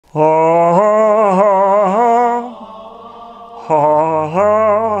I've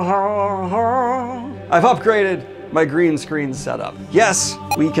upgraded my green screen setup. Yes,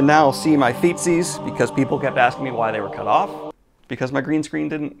 we can now see my feetsies because people kept asking me why they were cut off, because my green screen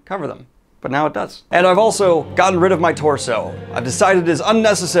didn't cover them. But now it does. And I've also gotten rid of my torso. I've decided it is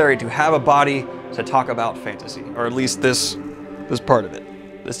unnecessary to have a body to talk about fantasy, or at least this part of it.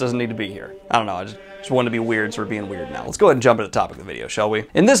 This doesn't need to be here. I don't know, I just wanted to be weird, so we're being weird now. Let's go ahead and jump into the topic of the video, shall we?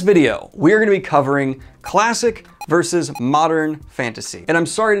 In this video, we are gonna be covering classic versus modern fantasy. And I'm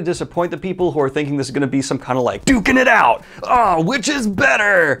sorry to disappoint the people who are thinking this is gonna be some kind of like duking it out, oh, which is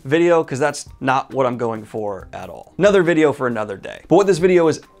better video, because that's not what I'm going for at all. Another video for another day. But what this video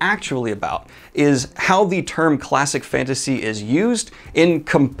is actually about is how the term classic fantasy is used in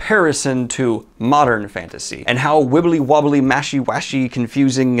comparison to modern fantasy, and how wibbly wobbly, mashy washy,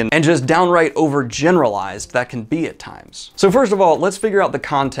 confusing, and just downright overgeneralized that can be at times. So first of all, let's figure out the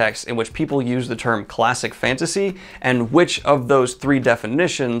context in which people use the term classic fantasy, and which of those three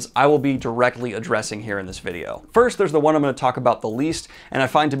definitions I will be directly addressing here in this video. First, there's the one I'm going to talk about the least, and I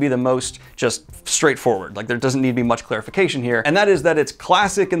find to be the most just straightforward. Like, there doesn't need to be much clarification here, and that is that it's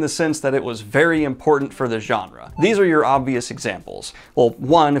classic in the sense that it was very important for the genre. These are your obvious examples. Well,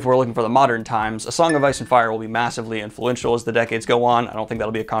 one, if we're looking for the modern times, A Song of Ice and Fire will be massively influential as the decades go on. I don't think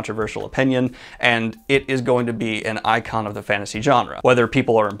that'll be a controversial opinion, and it is going to be an icon of the fantasy genre. Whether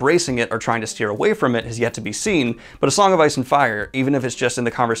people are embracing it or trying to steer away from it has yet to be seen, but A Song of Ice and Fire, even if it's just in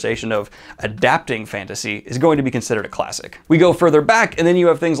the conversation of adapting fantasy, is going to be considered a classic. We go further back, and then you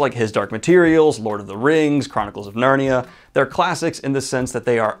have things like His Dark Materials, Lord of the Rings, Chronicles of Narnia. They're classics in the sense that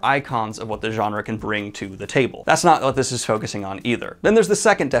they are icons of what the genre can bring to the table. That's not what this is focusing on either. Then there's the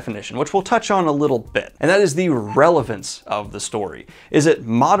second definition, which we'll touch on a little bit, and that is the relevance of the story. Is it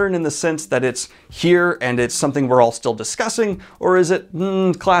modern in the sense that it's here and it's something we're all still discussing, or is it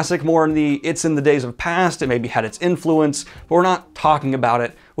classic more in the it's in the days of past, it maybe had its influence, but we're not talking about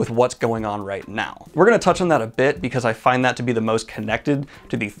it with what's going on right now. We're going to touch on that a bit because I find that to be the most connected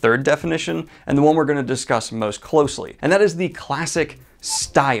to the third definition, and the one we're going to discuss most closely. And that is the classic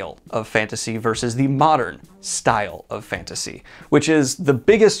style of fantasy versus the modern style of fantasy, which is the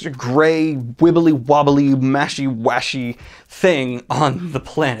biggest gray, wibbly wobbly, mashy washy thing on the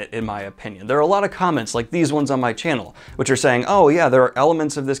planet, in my opinion. There are a lot of comments like these ones on my channel, which are saying, oh yeah, there are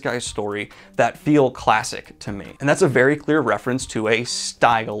elements of this guy's story that feel classic to me. And that's a very clear reference to a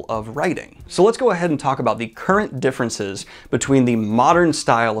style of writing. So let's go ahead and talk about the current differences between the modern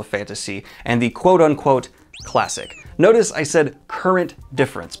style of fantasy and the quote-unquote classic. Notice I said current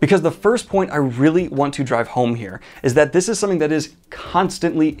difference, because the first point I really want to drive home here is that this is something that is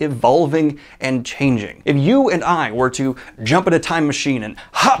constantly evolving and changing. If you and I were to jump in a time machine and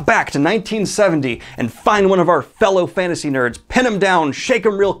hop back to 1970 and find one of our fellow fantasy nerds, pin him down, shake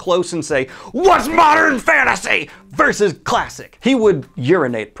him real close and say, "What's modern fantasy versus classic?" he would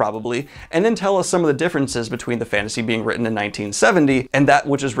urinate probably, and then tell us some of the differences between the fantasy being written in 1970 and that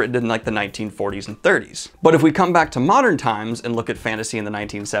which is written in like the 1940s and 30s. But if we come back to modern times and look at fantasy in the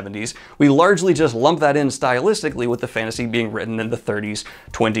 1970s, we largely just lump that in stylistically with the fantasy being written in the 30s,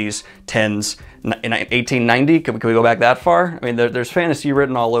 20s, 10s, in 1890. Can we go back that far? I mean, there's fantasy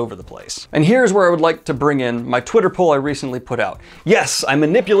written all over the place. And here's where I would like to bring in my Twitter poll I recently put out. Yes, I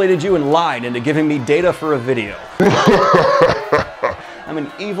manipulated you and lied into giving me data for a video. I'm an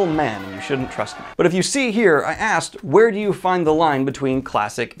evil man and you shouldn't trust me. But if you see here, I asked, where do you find the line between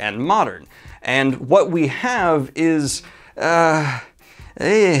classic and modern? And what we have is a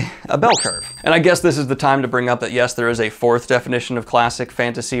bell curve. And I guess this is the time to bring up that yes, there is a fourth definition of classic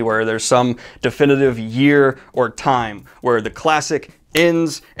fantasy where there's some definitive year or time where the classic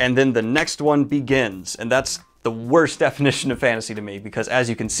ends and then the next one begins. And that's the worst definition of fantasy to me, because as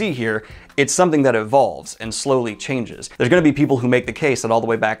you can see here, it's something that evolves and slowly changes. There's going to be people who make the case that all the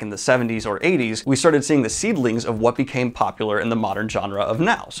way back in the 70s or 80s, we started seeing the seedlings of what became popular in the modern genre of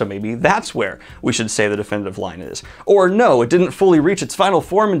now. So maybe that's where we should say the definitive line is. Or no, it didn't fully reach its final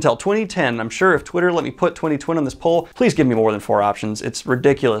form until 2010. I'm sure if Twitter let me put 2020 on this poll, please give me more than 4 options. It's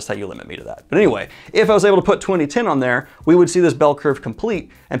ridiculous that you limit me to that. But anyway, if I was able to put 2010 on there, we would see this bell curve complete,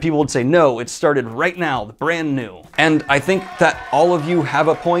 and people would say, no, it started right now, brand new. And I think that all of you have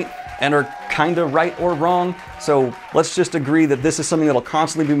a point and are kind of right or wrong. So let's just agree that this is something that'll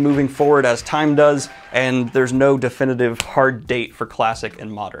constantly be moving forward as time does, and there's no definitive hard date for classic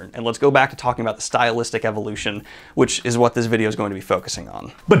and modern. And let's go back to talking about the stylistic evolution, which is what this video is going to be focusing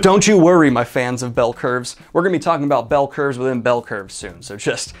on. But don't you worry, my fans of bell curves. We're going to be talking about bell curves within bell curves soon, so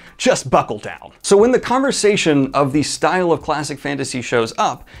just buckle down. So when the conversation of the style of classic fantasy shows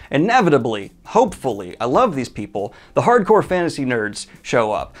up, inevitably, hopefully, I love these people, the hardcore fantasy nerds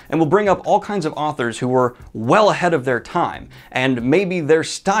show up, and will bring up all kinds of authors who were well ahead of their time, and maybe their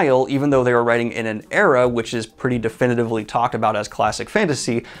style, even though they were writing in an era which is pretty definitively talked about as classic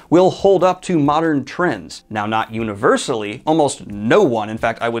fantasy, will hold up to modern trends. Now, not universally, almost no one, in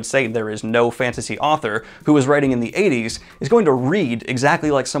fact, I would say there is no fantasy author who was writing in the 80s is going to read exactly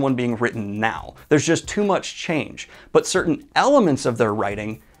like someone being written now. There's just too much change, but certain elements of their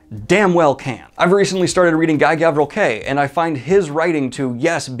writing damn well can. I've recently started reading Guy Gavriel Kay, and I find his writing to,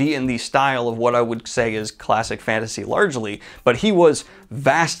 yes, be in the style of what I would say is classic fantasy largely, but he was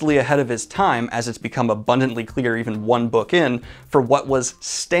vastly ahead of his time, as it's become abundantly clear even one book in, for what was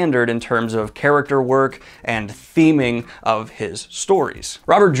standard in terms of character work and theming of his stories.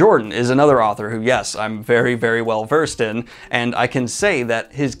 Robert Jordan is another author who, yes, I'm very, very well versed in, and I can say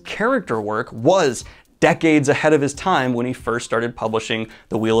that his character work was decades ahead of his time when he first started publishing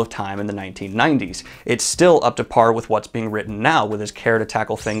The Wheel of Time in the 1990s. It's still up to par with what's being written now, with his care to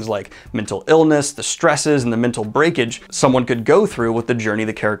tackle things like mental illness, the stresses, and the mental breakage someone could go through with the journey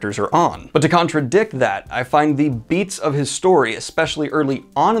the characters are on. But to contradict that, I find the beats of his story, especially early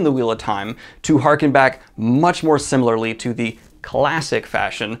on in The Wheel of Time, to harken back much more similarly to the classic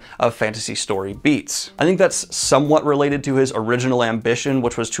fashion of fantasy story beats. I think that's somewhat related to his original ambition,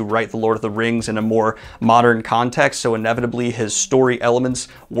 which was to write The Lord of the Rings in a more modern context, so inevitably his story elements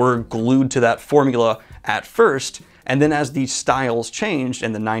were glued to that formula at first. And then as these styles changed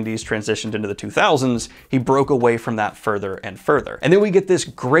and the 90s transitioned into the 2000s, he broke away from that further and further. And then we get this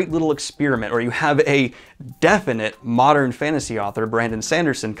great little experiment where you have a definite modern fantasy author, Brandon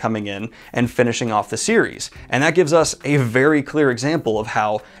Sanderson, coming in and finishing off the series. And that gives us a very clear example of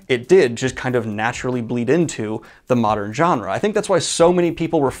how it did just kind of naturally bleed into the modern genre. I think that's why so many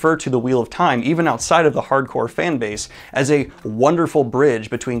people refer to The Wheel of Time, even outside of the hardcore fan base, as a wonderful bridge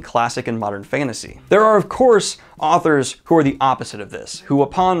between classic and modern fantasy. There are, of course, authors who are the opposite of this, who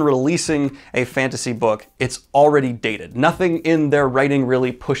upon releasing a fantasy book, it's already dated. Nothing in their writing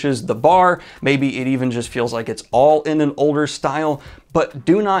really pushes the bar. Maybe it even just feels like it's all in an older style, but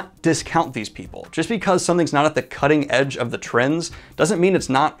do not discount these people. Just because something's not at the cutting edge of the trends doesn't mean it's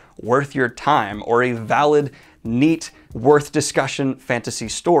not worth your time or a valid, neat, worth discussion fantasy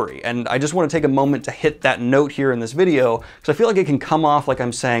story. And I just want to take a moment to hit that note here in this video, because I feel like it can come off like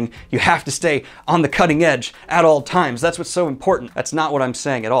I'm saying you have to stay on the cutting edge at all times. That's what's so important. That's not what I'm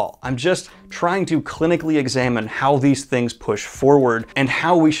saying at all. I'm just trying to clinically examine how these things push forward and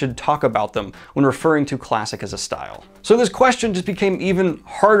how we should talk about them when referring to classic as a style. So this question just became even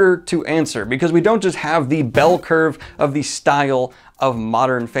harder to answer, because we don't just have the bell curve of the style of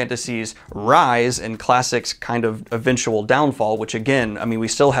modern fantasy's rise and classic's kind of eventual downfall, which again, I mean, we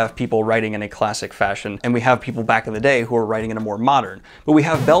still have people writing in a classic fashion, and we have people back in the day who are writing in a more modern. But we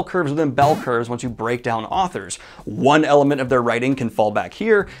have bell curves within bell curves once you break down authors. One element of their writing can fall back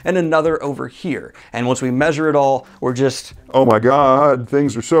here, and another over here. And once we measure it all, we're just, oh my God,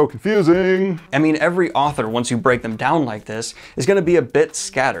 things are so confusing. I mean, every author, once you break them down like this, is gonna be a bit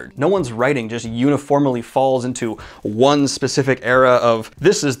scattered. No one's writing just uniformly falls into one specific era of,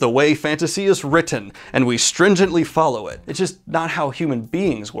 this is the way fantasy is written, and we stringently follow it. It's just not how human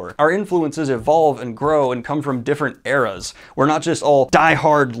beings work. Our influences evolve and grow and come from different eras. We're not just all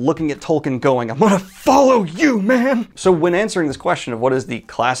die-hard looking at Tolkien going, I'm gonna follow you, man! So when answering this question of what is the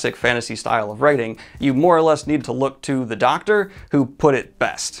classic fantasy style of writing, you more or less need to look to the Doctor, who put it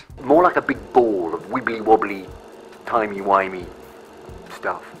best. More like a big ball of wibbly-wobbly, timey-wimey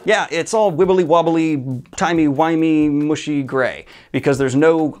stuff. Yeah, it's all wibbly-wobbly, timey-wimey, mushy gray, because there's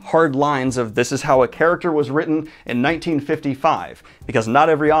no hard lines of this is how a character was written in 1955, because not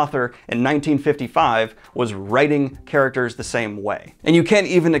every author in 1955 was writing characters the same way. And you can't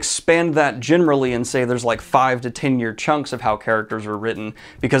even expand that generally and say there's like 5 to 10 year chunks of how characters were written,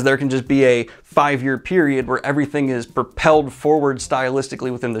 because there can just be a 5-year period where everything is propelled forward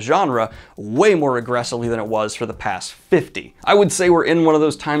stylistically within the genre way more aggressively than it was for the past 50. I would say we're in one of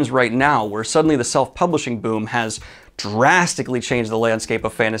those times right now where suddenly the self-publishing boom has drastically change the landscape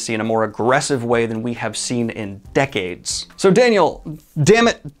of fantasy in a more aggressive way than we have seen in decades. So Daniel, damn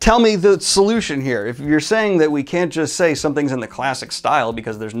it, tell me the solution here. If you're saying that we can't just say something's in the classic style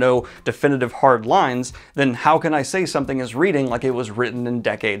because there's no definitive hard lines, then how can I say something is reading like it was written in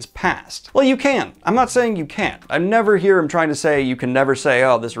decades past? Well, you can. I'm not saying you can't. I never hear him trying to say you can never say,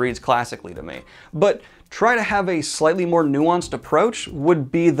 oh, this reads classically to me. But try to have a slightly more nuanced approach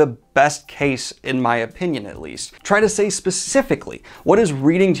would be the best case, in my opinion at least. Try to say specifically what is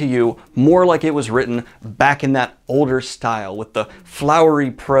reading to you more like it was written back in that older style with the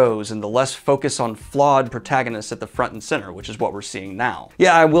flowery prose and the less focus on flawed protagonists at the front and center, which is what we're seeing now.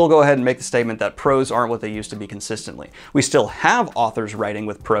 Yeah, I will go ahead and make the statement that prose aren't what they used to be consistently. We still have authors writing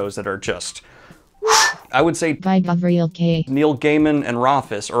with prose that are just, I would say by Gabriel K. Neil Gaiman and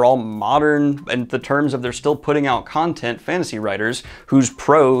Rothfuss are all modern in the terms of they're still putting out content fantasy writers whose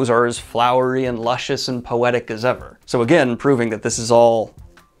prose are as flowery and luscious and poetic as ever. So again, proving that this is all,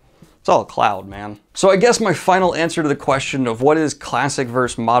 it's all a cloud, man. So I guess my final answer to the question of what is classic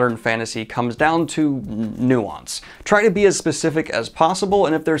versus modern fantasy comes down to nuance. Try to be as specific as possible,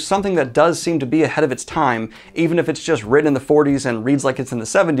 and if there's something that does seem to be ahead of its time, even if it's just written in the 40s and reads like it's in the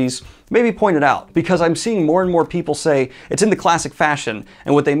 70s, maybe point it out. Because I'm seeing more and more people say it's in the classic fashion,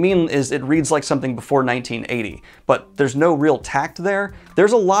 and what they mean is it reads like something before 1980. But there's no real tact there.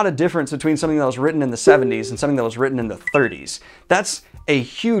 There's a lot of difference between something that was written in the 70s and something that was written in the 30s. That's a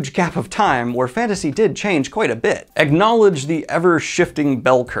huge gap of time where fantasy did change quite a bit. Acknowledge the ever-shifting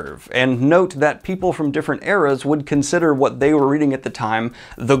bell curve, and note that people from different eras would consider what they were reading at the time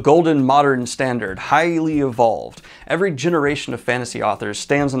the golden modern standard, highly evolved. Every generation of fantasy authors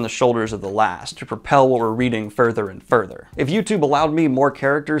stands on the shoulders of the last to propel what we're reading further and further. If YouTube allowed me more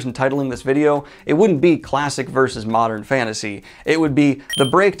characters in titling this video, it wouldn't be classic versus modern fantasy. It would be the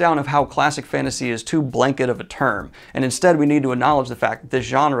breakdown of how classic fantasy is too blanket of a term, and instead we need to acknowledge the fact that this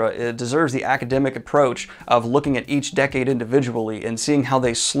genre deserves the academic approach of looking at each decade individually and seeing how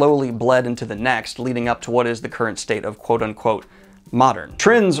they slowly bled into the next, leading up to what is the current state of quote-unquote modern.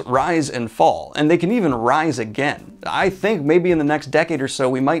 Trends rise and fall, and they can even rise again. I think maybe in the next decade or so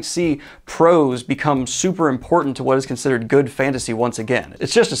we might see prose become super important to what is considered good fantasy once again.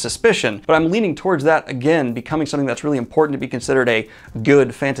 It's just a suspicion, but I'm leaning towards that again becoming something that's really important to be considered a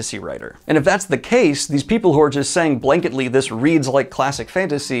good fantasy writer. And if that's the case, these people who are just saying blanketly this reads like classic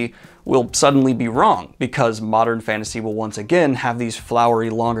fantasy will suddenly be wrong, because modern fantasy will once again have these flowery,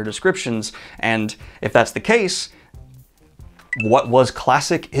 longer descriptions, and if that's the case, what was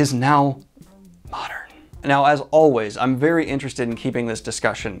classic is now modern. Now, as always, I'm very interested in keeping this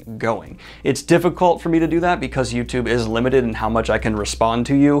discussion going. It's difficult for me to do that because YouTube is limited in how much I can respond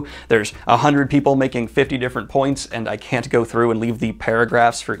to you. There's 100 people making 50 different points, and I can't go through and leave the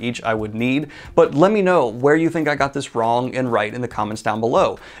paragraphs for each I would need. But let me know where you think I got this wrong and right in the comments down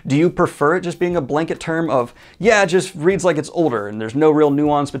below. Do you prefer it just being a blanket term of, yeah, it just reads like it's older and there's no real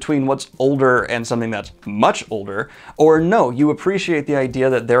nuance between what's older and something that's much older? Or no, you appreciate the idea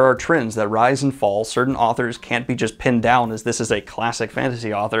that there are trends that rise and fall, certain authors can't be just pinned down as this is a classic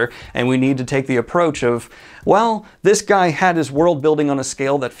fantasy author, and we need to take the approach of, well, this guy had his world building on a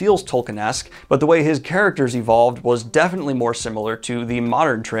scale that feels Tolkien-esque, but the way his characters evolved was definitely more similar to the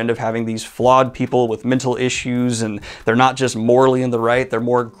modern trend of having these flawed people with mental issues, and they're not just morally in the right, they're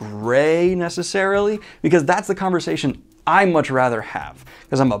more gray necessarily, because that's the conversation I much rather have,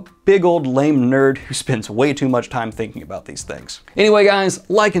 because I'm a big old lame nerd who spends way too much time thinking about these things. Anyway guys,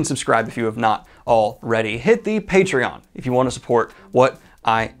 like and subscribe if you have not already. Hit the Patreon if you want to support what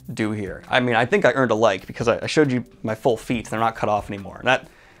I do here. I mean, I think I earned a like because I showed you my full feet. They're not cut off anymore. And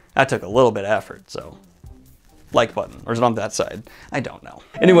that took a little bit of effort, so like button. Or is it on that side? I don't know.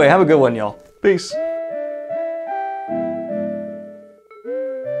 Anyway, have a good one, y'all. Peace.